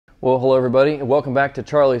Well, hello everybody, and welcome back to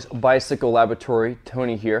Charlie's Bicycle Laboratory.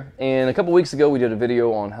 Tony here. And a couple weeks ago we did a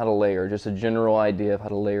video on how to layer, just a general idea of how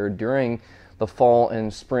to layer during the fall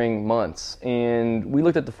and spring months. And we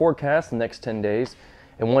looked at the forecast the next 10 days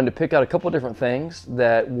and wanted to pick out a couple different things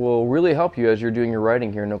that will really help you as you're doing your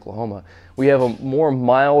riding here in Oklahoma. We have a more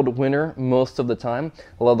mild winter most of the time.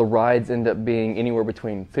 A lot of the rides end up being anywhere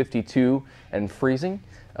between 52 and freezing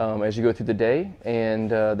as you go through the day, and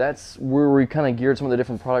that's where we kind of geared some of the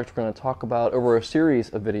different products we're going to talk about over a series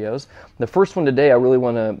of videos. The first one today, I really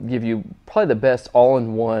want to give you probably the best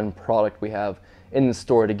all-in-one product we have in the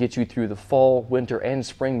store to get you through the fall, winter, and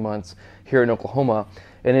spring months here in Oklahoma,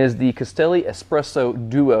 and it is the Castelli Espresso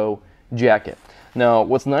Duo jacket. Now,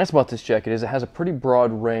 what's nice about this jacket is it has a pretty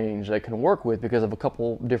broad range that it can work with because of a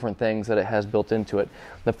couple different things that it has built into it.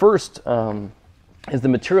 The first is the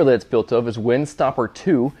material that it's built of is Windstopper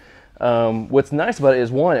 2. What's nice about it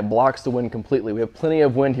is, one, it blocks the wind completely. We have plenty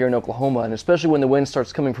of wind here in Oklahoma, and especially when the wind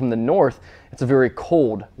starts coming from the north, it's a very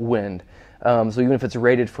cold wind. So even if it's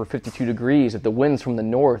rated for 52 degrees, if the wind's from the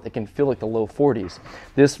north, it can feel like the low 40s.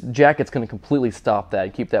 This jacket's going to completely stop that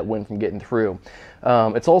and keep that wind from getting through.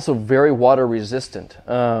 It's also very water resistant.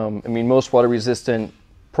 I mean, most water resistant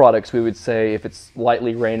products, we would say if it's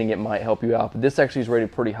lightly raining, it might help you out, but this actually is rated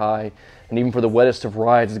pretty high, and even for the wettest of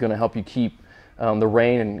rides, is going to help you keep the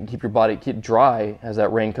rain and keep your body dry as that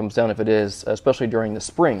rain comes down, if it is, especially during the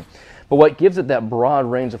spring. But what gives it that broad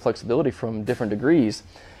range of flexibility from different degrees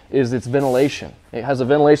is its ventilation. It has a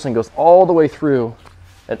ventilation that goes all the way through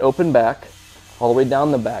an open back, all the way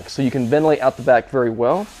down the back, so you can ventilate out the back very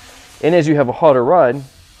well. And as you have a hotter ride,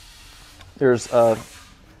 there's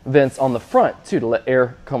vents on the front too to let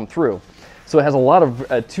air come through. So it has a lot of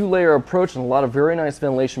a two-layer approach and a lot of very nice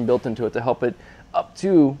ventilation built into it to help it up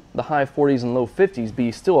to the high 40s and low 50s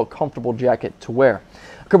be still a comfortable jacket to wear.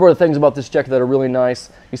 A couple of things about this jacket that are really nice.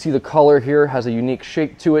 You see the collar here has a unique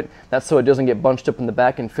shape to it. That's so it doesn't get bunched up in the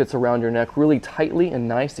back and fits around your neck really tightly and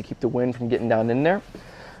nice to keep the wind from getting down in there.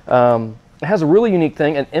 It has a really unique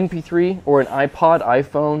thing, an MP3 or an iPod,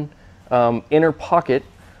 iPhone inner pocket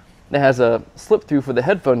that has a slip through for the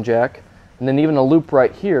headphone jack, and then even a loop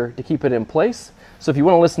right here to keep it in place. So if you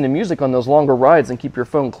want to listen to music on those longer rides and keep your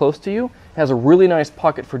phone close to you, it has a really nice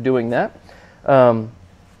pocket for doing that.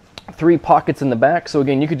 3 pockets in the back, so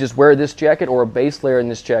again, you could just wear this jacket or a base layer in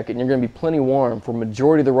this jacket and you're going to be plenty warm for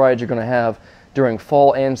majority of the rides you're going to have during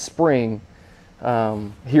fall and spring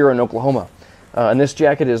here in Oklahoma. And this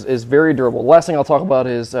jacket is very durable. The last thing I'll talk about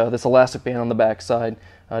is this elastic band on the back side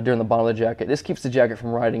during the bottom of the jacket. This keeps the jacket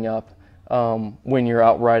from riding up when you're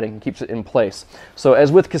out riding, keeps it in place. So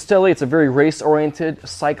as with Castelli, it's a very race-oriented,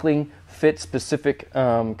 cycling fit specific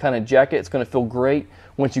kind of jacket. It's going to feel great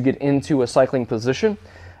once you get into a cycling position.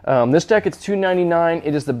 This jacket's $2.99.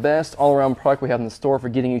 It is the best all-around product we have in the store for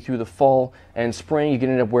getting you through the fall and spring. You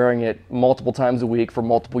can end up wearing it multiple times a week for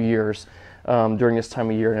multiple years during this time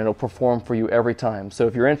of year, and it'll perform for you every time. So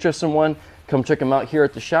if you're interested in one, come check them out here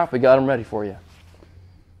at the shop. We got them ready for you.